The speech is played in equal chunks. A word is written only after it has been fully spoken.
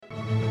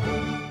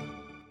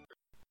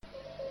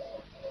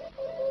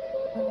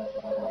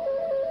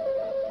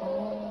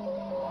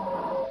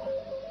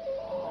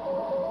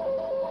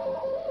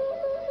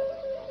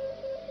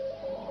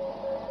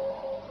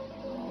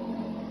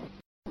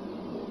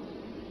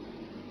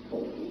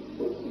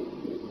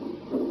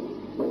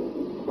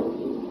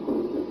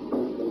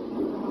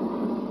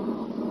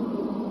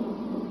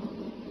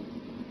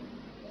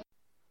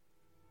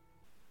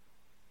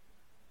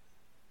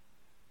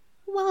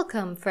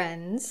Welcome,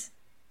 friends,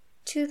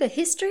 to the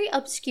History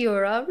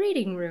Obscura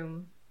reading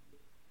room.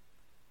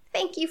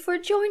 Thank you for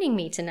joining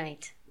me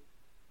tonight.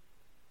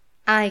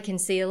 I can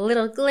see a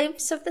little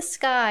glimpse of the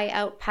sky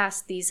out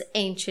past these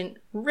ancient,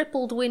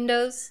 rippled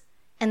windows,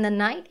 and the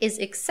night is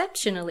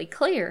exceptionally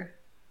clear.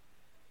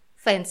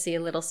 Fancy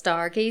a little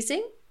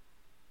stargazing?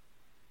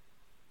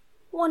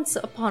 Once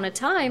upon a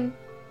time,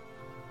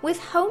 with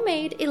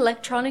homemade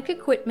electronic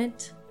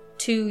equipment,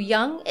 two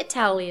young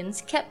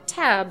Italians kept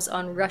tabs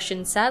on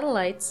Russian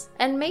satellites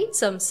and made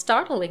some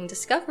startling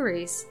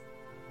discoveries.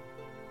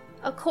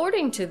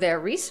 According to their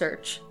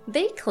research,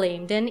 they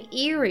claimed an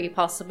eerie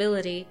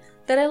possibility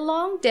that a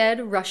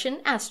long-dead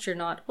Russian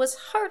astronaut was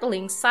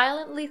hurtling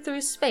silently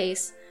through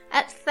space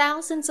at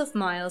thousands of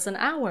miles an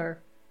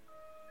hour,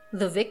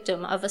 the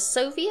victim of a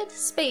Soviet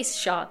space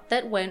shot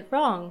that went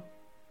wrong.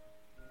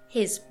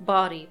 His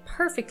body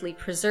perfectly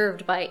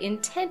preserved by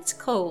intense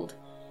cold,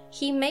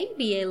 he may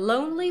be a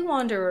lonely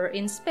wanderer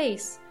in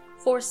space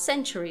for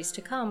centuries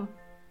to come.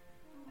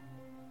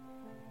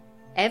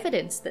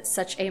 Evidence that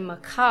such a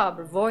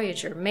macabre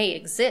voyager may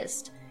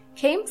exist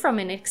came from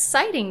an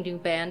exciting new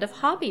band of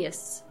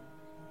hobbyists,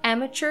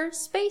 amateur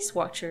space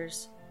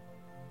watchers.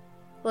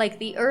 Like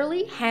the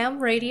early ham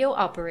radio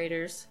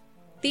operators,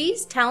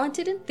 these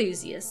talented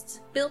enthusiasts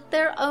built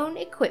their own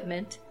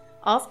equipment,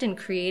 often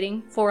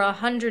creating for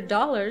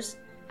 $100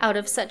 out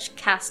of such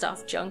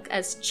cast-off junk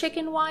as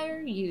chicken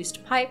wire,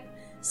 used pipe,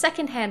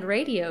 second-hand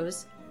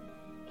radios,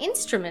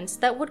 instruments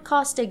that would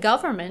cost a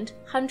government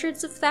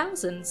hundreds of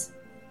thousands.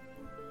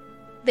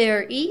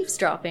 Their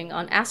eavesdropping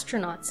on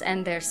astronauts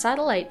and their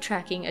satellite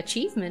tracking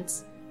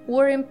achievements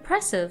were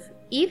impressive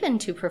even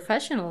to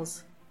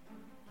professionals.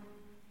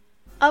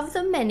 Of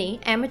the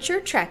many amateur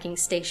tracking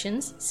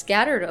stations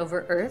scattered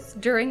over Earth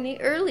during the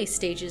early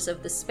stages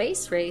of the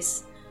space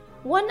race,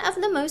 one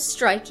of the most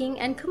striking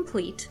and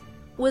complete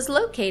was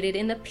located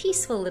in the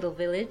peaceful little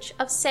village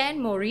of San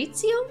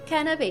Maurizio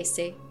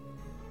Canavese,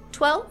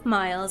 12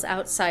 miles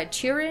outside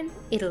Turin,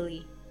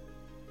 Italy.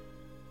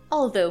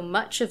 Although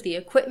much of the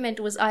equipment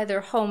was either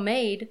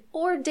homemade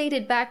or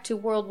dated back to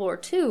World War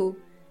II,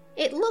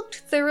 it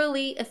looked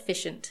thoroughly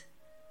efficient.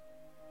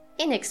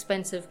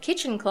 Inexpensive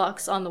kitchen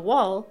clocks on the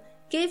wall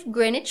gave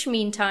Greenwich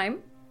Mean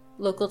Time,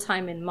 local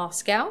time in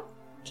Moscow,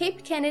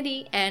 Cape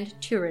Kennedy, and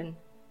Turin.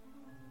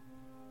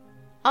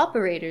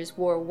 Operators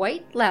wore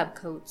white lab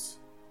coats.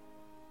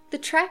 The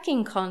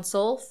tracking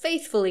console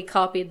faithfully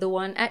copied the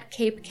one at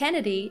Cape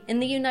Kennedy in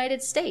the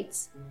United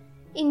States,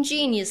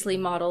 ingeniously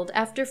modeled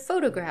after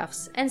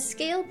photographs and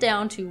scaled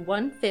down to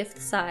 1/5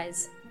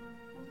 size.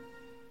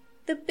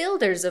 The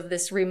builders of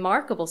this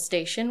remarkable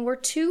station were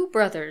two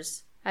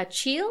brothers,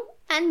 Achille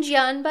and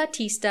Gian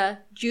Battista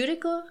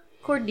Giudico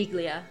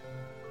Cordiglia.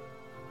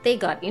 They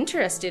got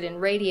interested in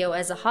radio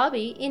as a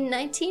hobby in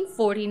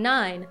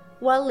 1949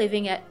 while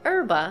living at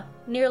Erba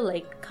near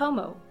Lake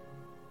Como.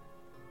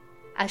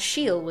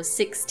 Achille was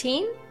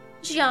 16,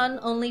 Gian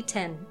only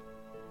 10.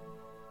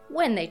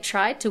 When they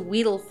tried to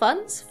wheedle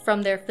funds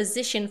from their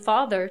physician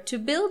father to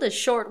build a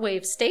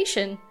shortwave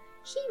station,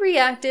 he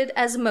reacted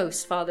as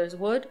most fathers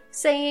would,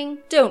 saying,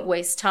 "Don't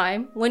waste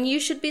time when you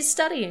should be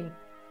studying."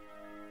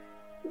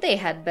 They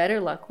had better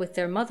luck with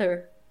their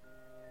mother.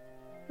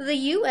 The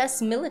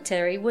U.S.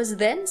 military was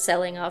then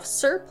selling off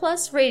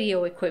surplus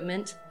radio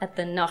equipment at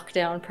the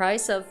knockdown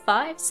price of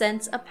 5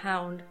 cents a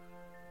pound.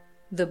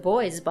 The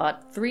boys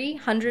bought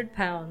 300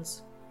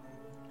 pounds.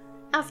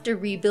 After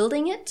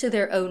rebuilding it to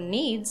their own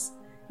needs,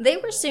 they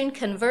were soon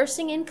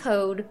conversing in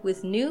code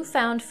with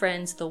newfound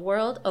friends the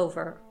world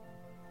over.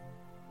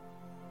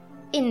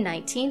 In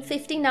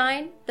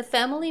 1959, the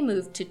family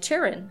moved to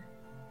Turin.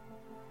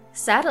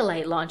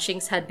 Satellite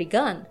launchings had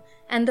begun,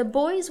 and the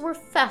boys were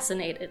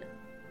fascinated.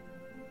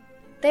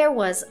 "There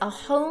was a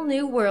whole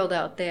new world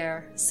out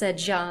there," said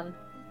Jean,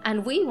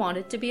 "and we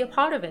wanted to be a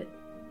part of it."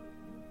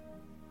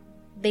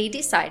 They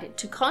decided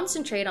to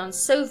concentrate on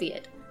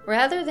Soviet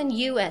rather than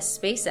US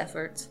space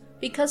efforts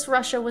because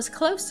Russia was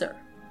closer,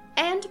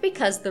 and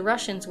because the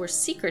Russians were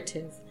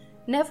secretive,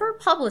 never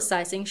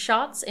publicizing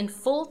shots in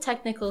full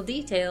technical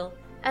detail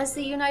as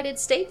the United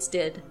States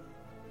did.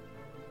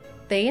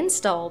 They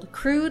installed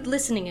crude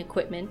listening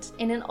equipment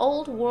in an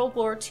old World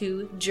War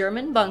II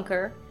German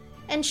bunker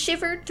and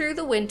shivered through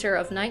the winter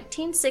of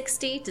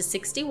 1960 to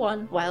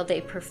 61 while they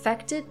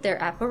perfected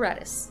their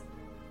apparatus.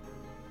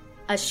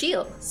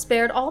 Achille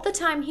spared all the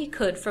time he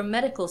could from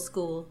medical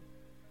school.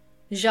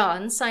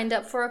 Jean signed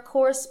up for a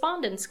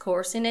correspondence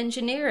course in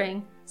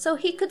engineering so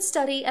he could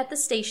study at the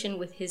station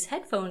with his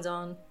headphones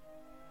on.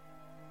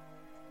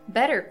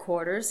 Better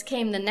quarters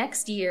came the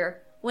next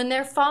year when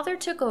their father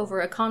took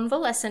over a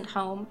convalescent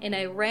home in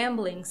a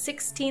rambling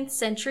 16th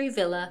century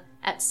villa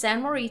at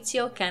San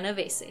Maurizio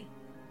Canavese.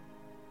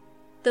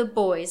 The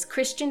boys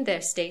christened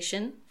their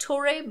station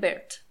Torre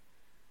Bert.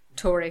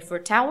 Torre for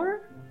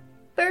tower,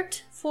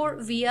 Bert for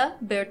Via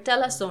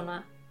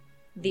Bertalazzona,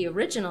 the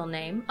original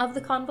name of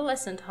the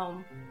convalescent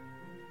home.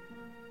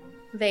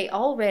 They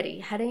already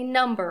had a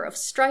number of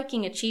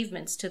striking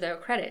achievements to their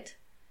credit.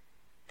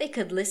 They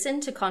could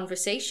listen to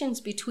conversations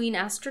between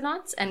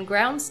astronauts and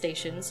ground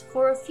stations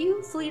for a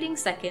few fleeting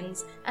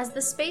seconds as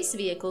the space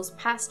vehicles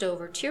passed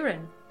over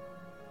Turin.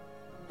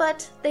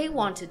 But they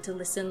wanted to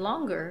listen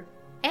longer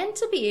and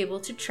to be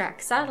able to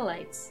track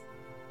satellites.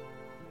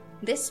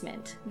 This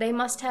meant they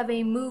must have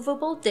a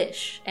movable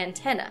dish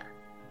antenna,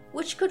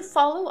 which could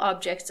follow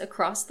objects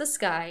across the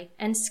sky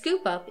and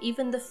scoop up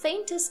even the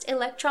faintest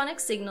electronic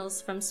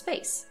signals from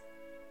space.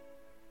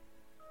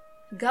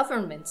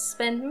 Governments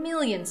spend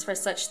millions for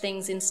such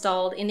things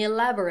installed in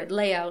elaborate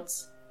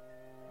layouts.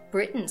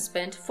 Britain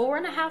spent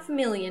 $4.5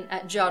 million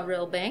at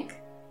Jodrell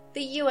Bank,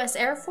 the US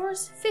Air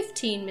Force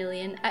 $15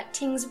 million at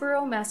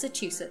Tyngsboro,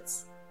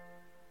 Massachusetts.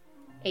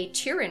 A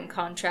Turin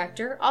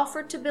contractor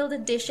offered to build a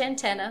dish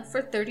antenna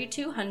for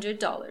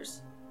 $3,200.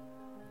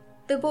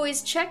 The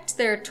boys checked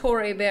their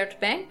Torre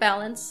Bert bank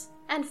balance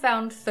and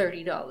found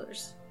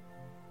 $30.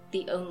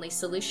 The only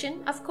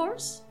solution, of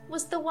course,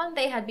 was the one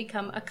they had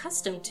become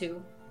accustomed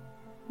to: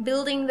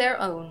 building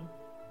their own.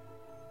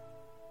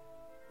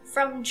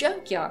 From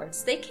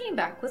junkyards, they came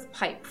back with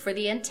pipe for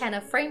the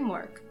antenna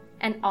framework,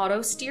 an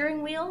auto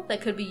steering wheel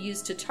that could be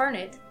used to turn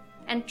it,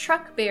 and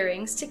truck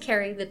bearings to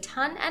carry the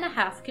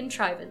ton-and-a-half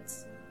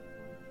contrivance.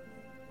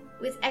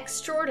 With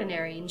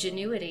extraordinary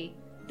ingenuity,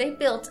 they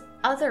built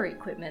other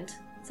equipment,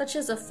 such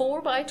as a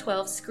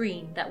 4x12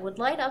 screen that would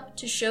light up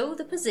to show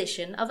the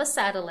position of a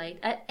satellite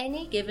at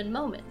any given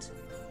moment,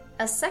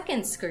 a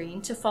second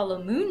screen to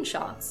follow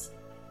moonshots,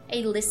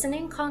 a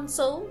listening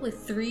console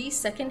with 3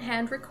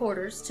 second-hand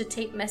recorders to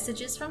tape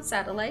messages from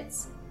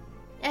satellites,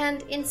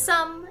 and in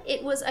sum,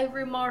 it was a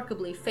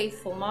remarkably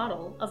faithful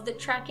model of the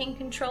tracking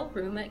control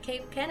room at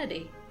Cape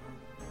Kennedy.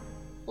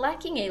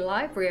 Lacking a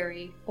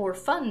library or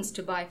funds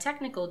to buy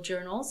technical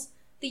journals,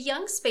 the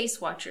young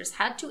space watchers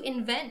had to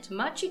invent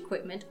much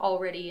equipment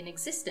already in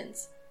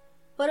existence,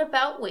 but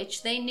about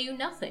which they knew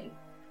nothing.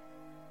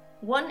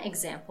 One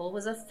example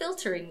was a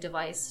filtering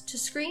device to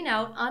screen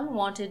out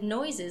unwanted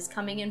noises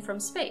coming in from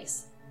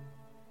space.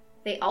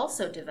 They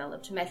also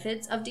developed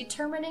methods of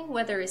determining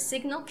whether a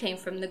signal came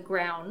from the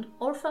ground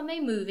or from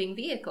a moving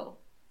vehicle.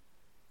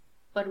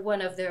 But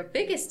one of their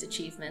biggest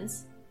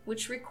achievements,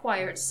 which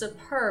required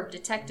superb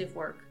detective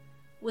work,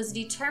 was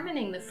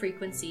determining the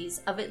frequencies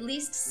of at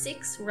least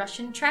 6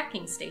 Russian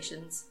tracking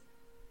stations.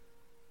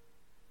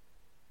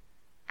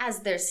 As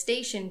their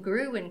station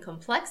grew in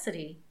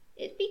complexity,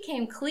 it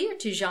became clear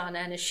to Jean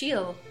and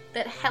Achille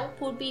that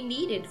help would be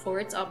needed for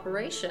its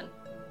operation.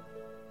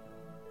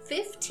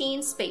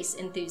 15 space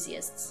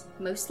enthusiasts,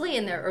 mostly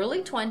in their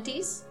early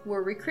 20s,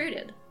 were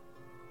recruited.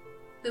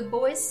 The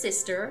boys'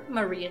 sister,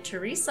 Maria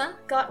Teresa,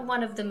 got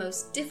one of the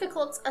most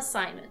difficult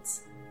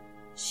assignments.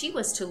 She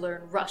was to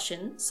learn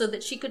Russian so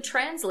that she could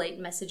translate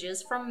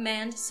messages from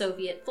manned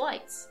Soviet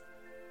flights.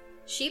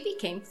 She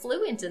became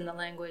fluent in the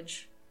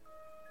language.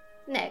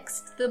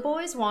 Next, the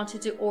boys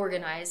wanted to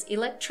organize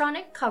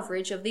electronic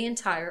coverage of the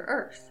entire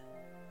Earth.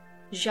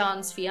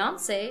 Jean's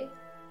fiancée,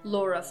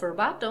 Laura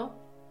Furbato,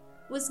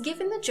 was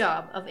given the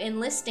job of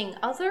enlisting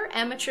other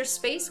amateur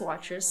space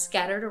watchers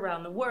scattered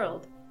around the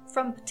world,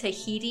 from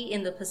Tahiti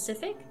in the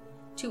Pacific,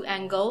 to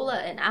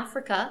Angola in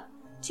Africa,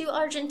 to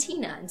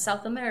Argentina in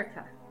South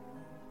America.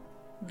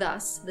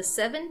 Thus, the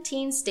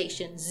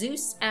 17-station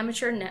Zeus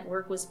Amateur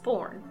Network was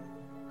born,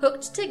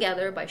 hooked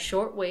together by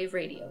shortwave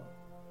radio.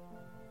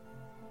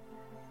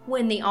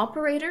 When the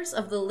operators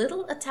of the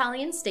little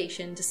Italian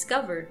station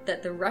discovered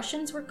that the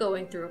Russians were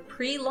going through a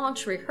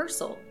pre-launch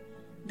rehearsal,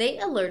 they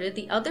alerted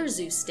the other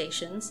Zeus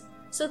stations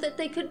so that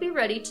they could be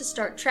ready to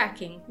start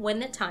tracking when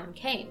the time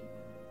came.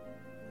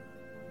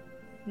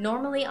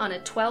 Normally on a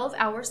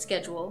 12-hour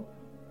schedule,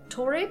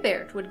 Torre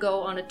Bert would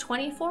go on a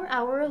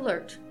 24-hour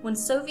alert when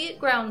Soviet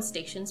ground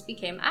stations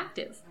became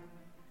active.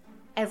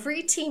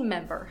 Every team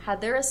member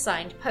had their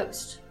assigned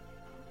post.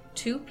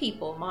 2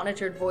 people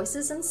monitored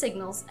voices and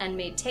signals and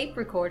made tape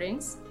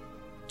recordings,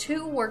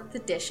 2 worked the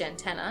dish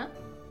antenna,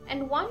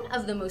 and one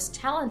of the most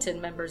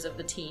talented members of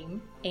the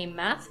team, a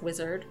math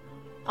wizard,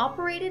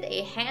 operated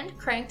a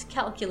hand-cranked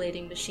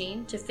calculating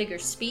machine to figure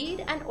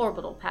speed and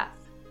orbital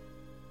path.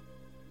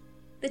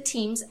 The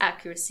team's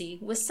accuracy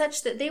was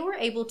such that they were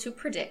able to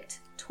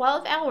predict,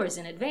 12 hours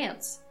in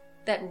advance,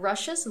 that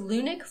Russia's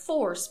Lunik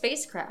 4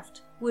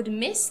 spacecraft would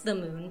miss the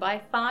moon by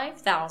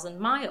 5,000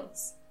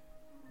 miles.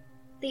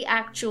 The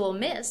actual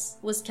miss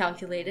was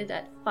calculated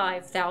at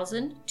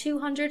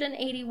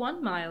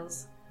 5,281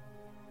 miles.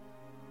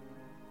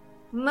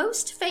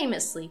 Most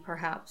famously,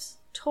 perhaps,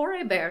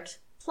 Torre Bert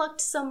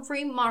plucked some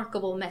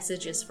remarkable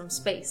messages from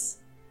space.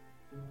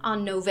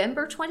 On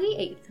November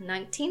 28,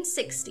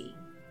 1960,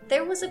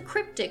 there was a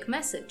cryptic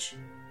message: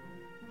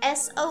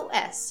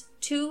 SOS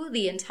to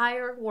the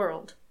entire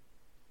world.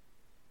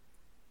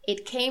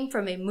 It came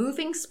from a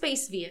moving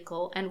space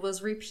vehicle and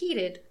was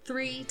repeated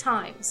 3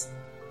 times.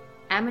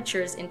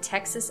 Amateurs in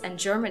Texas and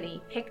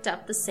Germany picked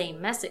up the same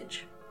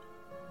message.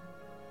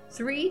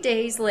 3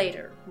 days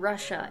later,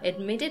 Russia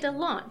admitted a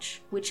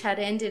launch which had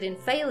ended in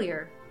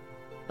failure,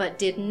 but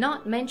did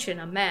not mention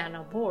a man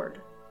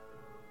aboard.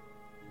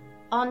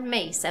 On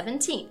May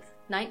 17,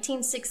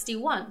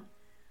 1961,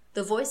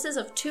 The voices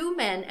of two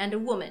men and a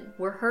woman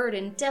were heard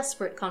in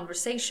desperate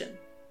conversation.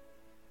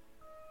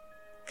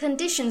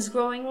 "Conditions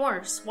growing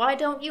worse. Why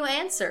don't you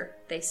answer?"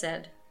 they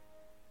said.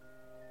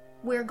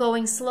 "We're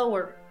going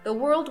slower. The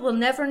world will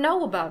never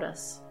know about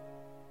us."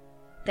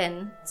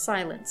 Then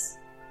silence.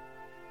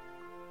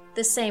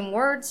 The same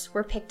words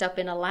were picked up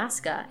in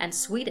Alaska and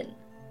Sweden.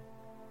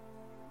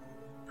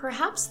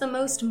 Perhaps the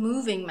most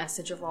moving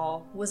message of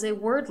all was a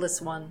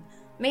wordless one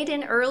made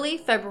in early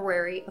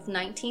February of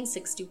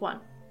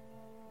 1961.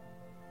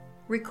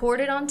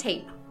 Recorded on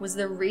tape was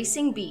the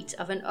racing beat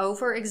of an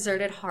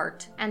overexerted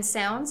heart and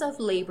sounds of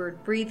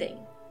labored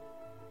breathing.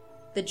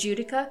 The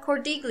Giudica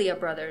Cordiglia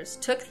brothers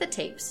took the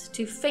tapes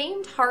to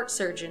famed heart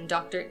surgeon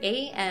Dr.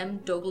 A.M.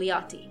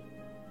 Dogliati.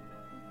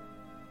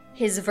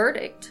 His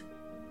verdict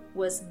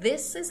was,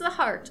 "This is the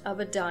heart of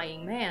a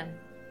dying man."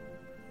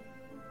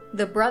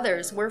 The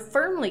brothers were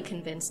firmly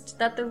convinced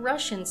that the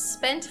Russians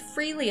spent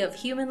freely of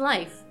human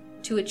life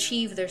to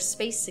achieve their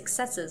space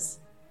successes.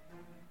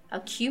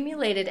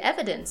 Accumulated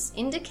evidence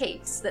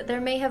indicates that there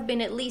may have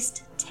been at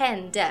least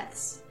 10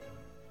 deaths.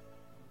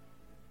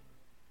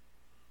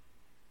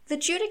 The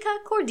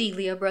Giudica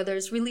Cordiglia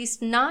brothers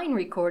released 9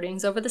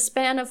 recordings over the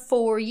span of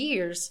 4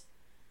 years.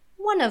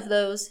 One of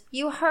those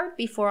you heard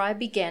before I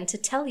began to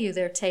tell you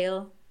their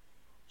tale.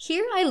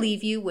 Here I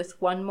leave you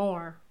with one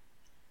more.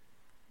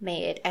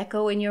 May it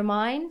echo in your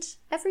mind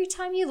every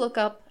time you look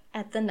up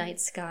at the night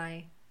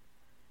sky.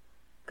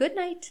 Good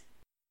night.